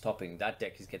Spark keeps topping, that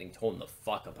deck is getting torn the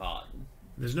fuck apart.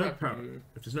 There's no Right, power. blue.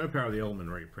 If there's no Power of the Element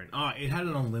reprint, it had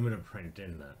an unlimited print,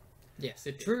 didn't it? Yes,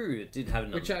 it did. True, it did have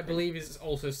another... Which I believe is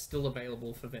also still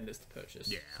available for vendors to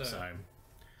purchase. Yeah. So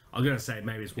I was gonna say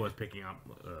maybe it's worth picking up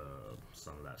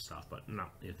some of that stuff, but no,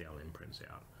 if the unlimited print's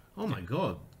out. Oh my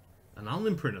god, an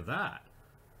unlimited print of that.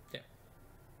 Yeah.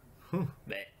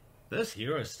 There. This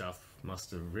hero stuff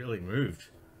must have really moved.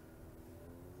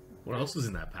 What else was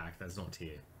in that pack that's not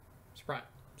tier? Sprite.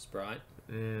 Sprite.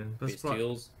 Yeah, that's right.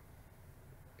 Pistiles.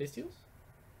 Bestials?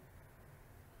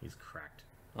 He's cracked.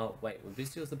 Oh wait, were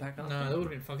Bystials the pack after? No, that would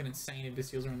have been fucking insane if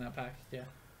Bystials were in that pack. Yeah.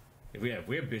 If we have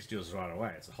Bystials right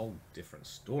away, it's a whole different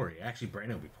story. Actually, Brain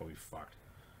will be probably fucked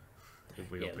if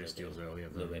we got Yeah, a little Bystials bit. earlier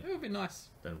Little bit. It would be nice.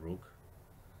 than Rook.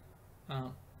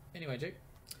 Anyway, Jake,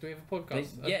 do we have a podcast?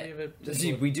 Yeah, Do we have a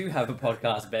Discord? we do have a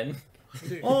podcast, Ben. We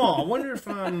do. Oh, I wonder if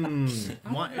I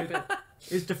wonder if it-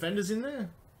 is Defenders in there?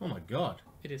 Oh my god.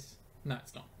 It is. No,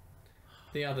 it's not.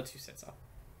 The other two sets are.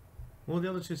 What were the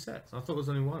other two sets? I thought there was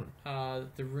only one.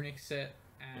 The Runic set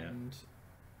and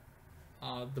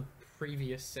the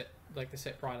previous set, like the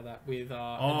set prior to that, with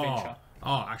Adventure.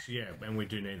 Oh, actually, yeah, and we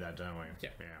do need that, don't we? Yeah.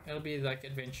 It'll be like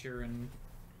Adventure and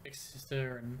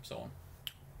Sister and so on.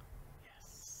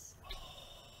 Yes.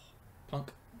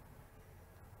 Punk.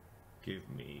 Give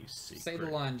me secret. Say the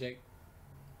line, Jake.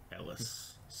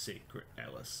 Ellis. Secret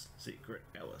Ellis. Secret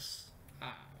Ellis.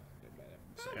 Ah.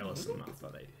 So Ellis and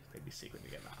Martha, they'd be secret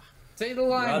together. Say the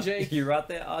line, Jake. You're right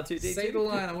there, R2D2. Say the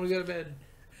line. I want to go to bed.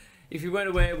 If you weren't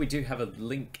aware, we do have a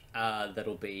link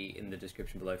that'll be in the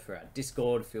description below for our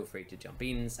Discord. Feel free to jump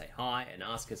in, say hi, and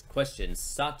ask us questions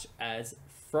such as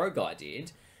Froguy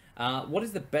did. What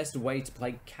is the best way to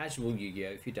play casual Yu-Gi-Oh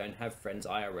if you don't have friends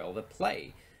IRL that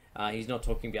play? He's not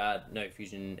talking about no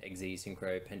Fusion, XZ,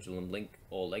 Synchro, Pendulum, Link,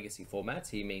 or Legacy formats.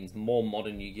 He means more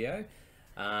modern Yu-Gi-Oh!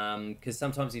 Because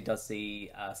sometimes he does see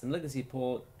some Legacy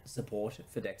support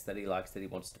for decks that he likes, that he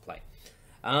wants to play.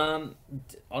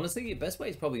 Honestly, your best way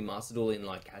is probably Master Duel in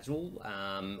like casual,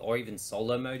 or even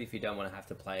solo mode if you don't want to have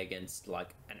to play against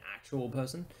like an actual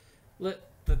person.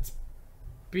 Let's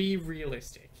be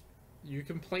realistic. You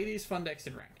can play these fun decks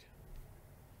in ranked.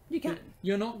 You can.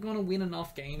 You're not going to win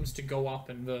enough games to go up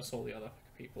and verse all the other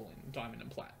people in Diamond and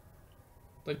Plat.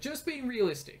 Like, just being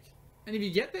realistic. And if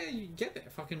you get there, you get there.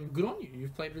 Fucking good on you.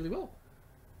 You've played really well.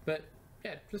 But,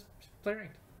 yeah, just play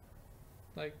ranked.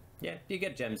 Like, Yeah, you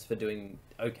get gems for doing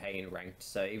okay in ranked,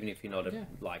 so even if you're not at Yeah.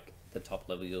 like the top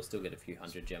level, you'll still get a few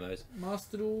hundred gemos.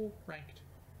 Master Duel ranked.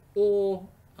 Or,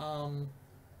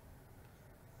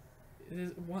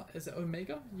 is it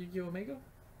Omega? Yu-Gi-Oh! Omega?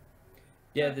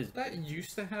 Yeah, that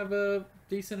used to have a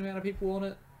decent amount of people on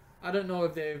it. I don't know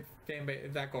if their fan base,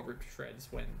 if that got ripped to shreds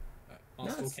when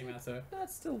Master Duel came out. So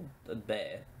that's still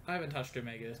there. I haven't touched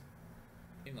Omega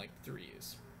in like 3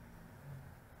 years.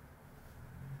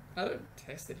 I don't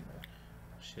test anymore.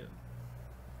 Shit.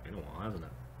 Been a while, hasn't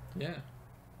it? Yeah,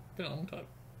 been a long time.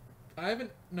 I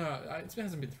haven't. No, it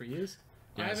hasn't been 3 years.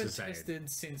 Yeah, I it's haven't the same. tested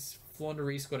since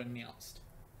Flaunderies got announced.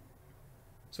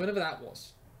 So whatever that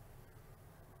was.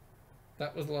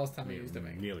 That was the last time I used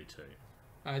Omega. Nearly 2.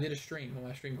 I did a stream, and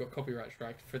my stream got copyright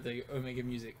striked for the Omega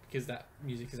music because that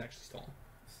music is actually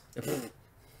stolen.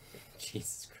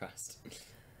 Jesus Christ.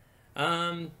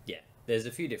 Yeah, there's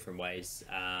a few different ways.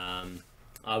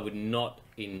 I would not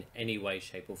in any way,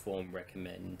 shape, or form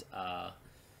recommend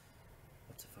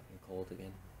what's it fucking called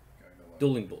again?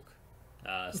 Dueling Book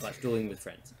 / Dueling with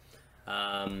Friends.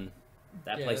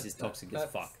 That Yeah, place is toxic as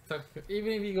fuck.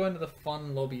 Even if you go into the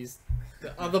fun lobbies,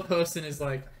 the other person is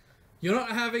like, "You're not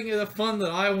having the fun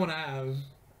that I want to have."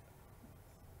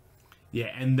 Yeah,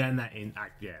 and then that in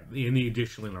the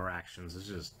additional interactions is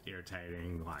just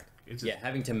irritating. Like it's just,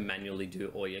 Having to manually do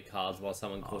all your cards while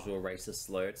someone calls you a racist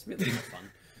slur, it's really not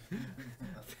fun.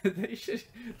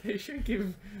 they should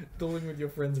give Dueling with Your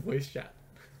Friends voice chat.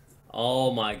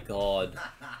 Oh my god.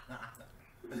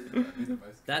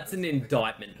 That's an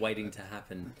indictment waiting to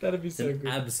happen. That'd be It's so an good.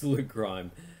 absolute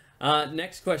crime.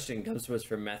 Next question comes to us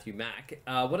from Matthew Mack.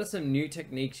 What are some new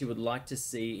techniques you would like to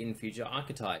see in future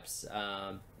archetypes?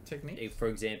 Technique. For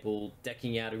example,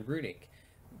 decking out a runic.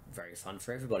 Very fun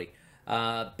for everybody.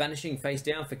 Banishing face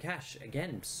down for cash.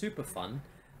 Again, super fun.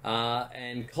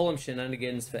 And column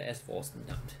shenanigans for S-Force.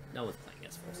 No one's playing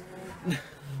S-Force.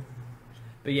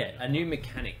 But yeah, a new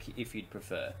mechanic, if you'd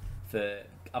prefer, for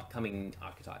upcoming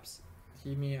archetypes.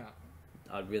 Hear me out.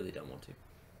 I really don't want to.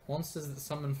 Monsters that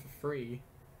summon for free,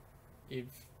 if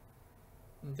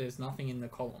there's nothing in the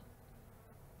column.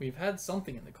 We've had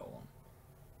something in the column,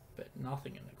 but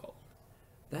nothing in the column.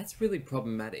 That's really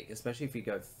problematic, especially if you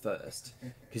go first,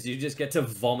 because you just get to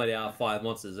vomit out 5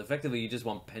 monsters. Effectively, you just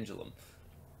want Pendulum.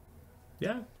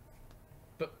 yeah.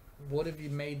 But what if you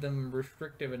made them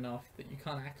restrictive enough that you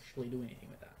can't actually do anything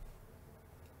with that?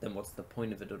 Then what's the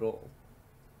point of it at all?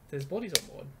 There's bodies on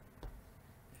board.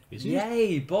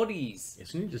 Yay, bodies!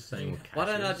 Isn't he just saying what cash Why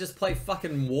don't I is? just play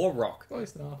fucking War Rock?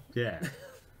 Close enough. Yeah.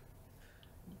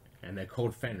 And they're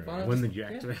called Fenrir. Why not When just- did you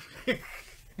activate?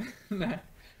 No.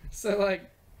 So, like,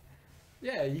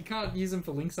 yeah, you can't use them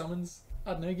for link summons.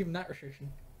 I don't know, give them that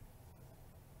restriction.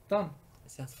 Done.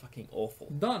 It sounds fucking awful.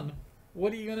 Done.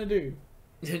 What are you gonna do?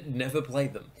 Never play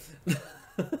them.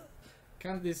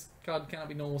 This card cannot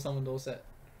be normal summoned or set.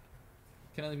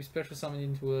 Can only be special summoned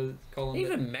into a column.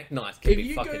 Even Mech Knights can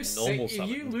be fucking normal if summon.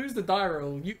 you lose the die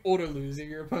roll, you auto lose if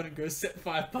your opponent goes set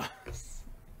 5 bucks.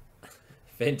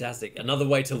 Fantastic. Another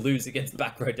way to lose against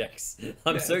back row decks.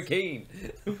 I'm Yes. so keen.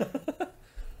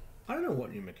 I don't know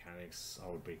what new mechanics I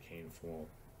would be keen for.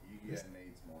 Yugioh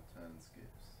needs more turn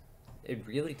skips. It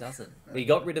really doesn't. We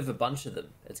got rid of a bunch of them.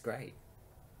 It's great.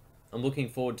 I'm looking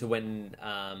forward to when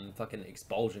fucking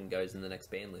Expulsion goes in the next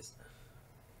ban list.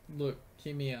 Look,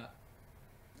 hear me out.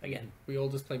 Again. We all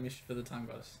just play Mission for the Time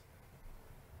Goddess.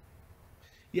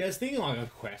 Yeah, I was thinking like a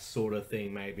quest sort of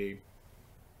thing, maybe.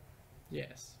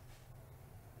 Yes.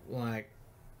 Like,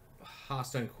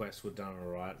 Hearthstone Quest would done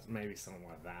alright. Maybe something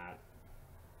like that.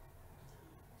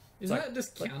 Isn't like- that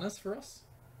just counters for us?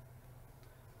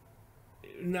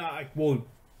 No, well,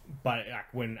 but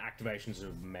like when activations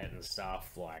have met and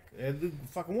stuff, like,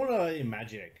 fucking what are they in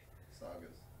Magic?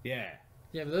 Sagas. Yeah.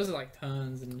 Yeah, but those are like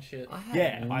turns and shit. I have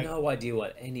Yeah, no idea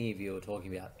what any of you are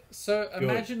talking about. So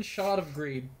imagine Shard of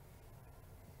Greed.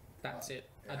 That's it.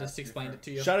 I Yeah, just explained it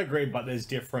to you. Shut agree, but there's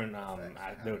different, How many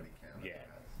counters yeah. it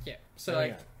has. Yeah. So Yeah,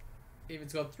 like, yeah. if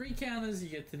it's got 3 counters, you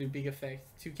get to do big effect.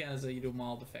 2 counters, you do a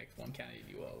mild effect. 1 counter,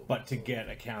 you do a. But to get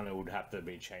a counter would have to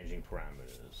be changing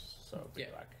parameters. So it'd be Yeah.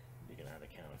 like, you can add a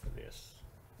counter for this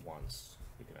once,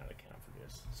 you can add a counter for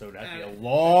this. So it'd have to And be a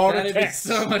lot of that'd be text.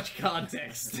 so much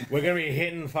context. We're gonna be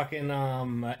hitting fucking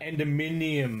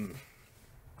endominium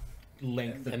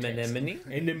length of text. Anemone?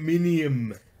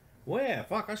 Endominium. Where?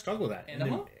 Fuck, I struggle with that.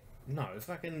 Enema? No,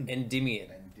 fucking. Endymion.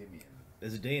 Endymion.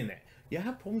 There's a D in there. Yeah, I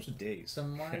have problems with D's. So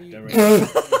why do you- Don't really-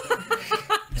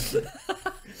 You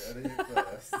heard it here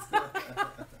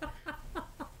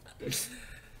first.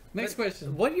 Next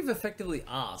question. What you've effectively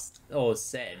asked or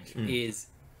said is,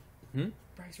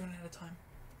 Break's running out of time.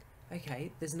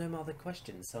 okay, there's no other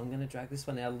questions, so I'm going to drag this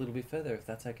one out a little bit further if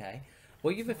that's okay.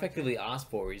 What you've effectively asked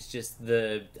for is just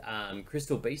the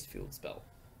Crystal Beast Field spell.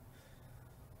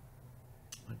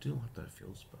 I do like that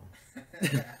field spell.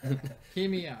 Hear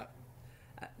me out.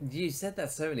 You said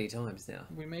that so many times now.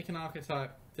 We make an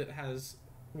archetype that has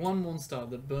 1 monster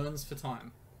that burns for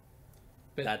time.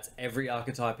 But That's every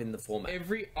archetype in the format.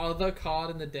 every other card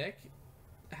in the deck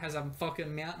has a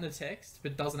fucking mountain of text,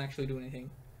 but doesn't actually do anything.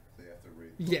 So you have to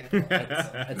read. Yeah.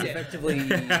 It's Yeah. effectively...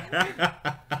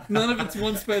 None of it's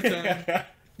once per turn.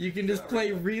 You can just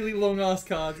play really long ass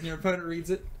cards and your opponent reads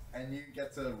it. And you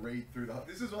get to read through the.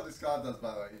 This is what this card does,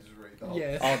 by the way. You just read the whole.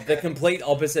 Yeah. Oh, the complete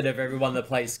opposite of everyone that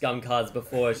plays scum cards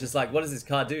before. It's just like, what does this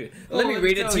card do? Let me let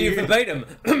read me it tell to you you. verbatim.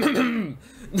 And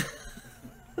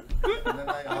then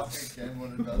they ask again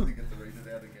what it does. You get to read it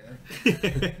out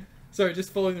again. So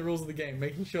just following the rules of the game,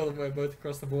 making sure that we're both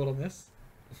across the board on this.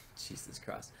 Jesus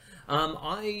Christ.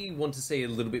 I want to see a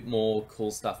little bit more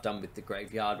cool stuff done with the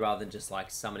graveyard rather than just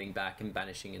like summoning back and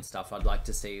banishing and stuff. I'd like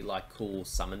to see like cool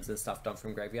summons and stuff done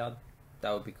from graveyard.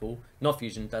 That would be cool. Not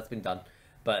fusion, that's been done.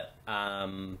 But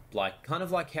like kind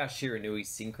of like how Shiranui's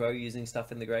synchro using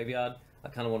stuff in the graveyard. I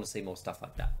kind of want to see more stuff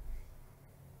like that.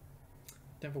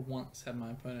 Never once had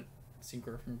my opponent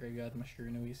synchro from graveyard my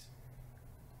Shiranuis.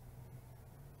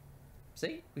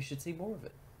 See, we should see more of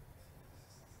it.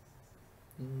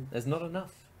 Mm. There's not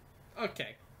enough.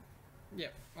 Okay.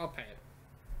 Yep, I'll pay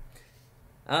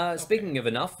it. Speaking of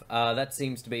enough, that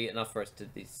seems to be enough for us to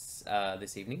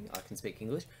this evening. I can speak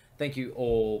English. Thank you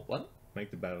all. What?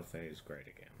 Make the battle phase great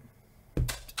again.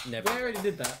 Never. We already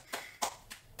did that.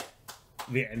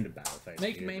 The end of battle phase.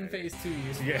 Make yeah, main maybe. phase 2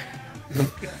 useful. Yeah.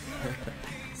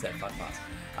 Set 5 fast.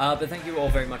 But thank you all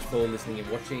very much for listening and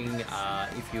watching.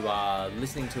 If you are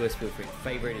listening to us, feel free to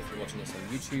favourite. If you're watching us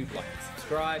on YouTube, like and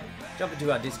subscribe. Jump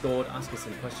into our Discord, ask us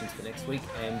some questions for next week,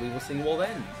 and we will see you all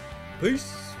then.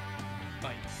 Peace.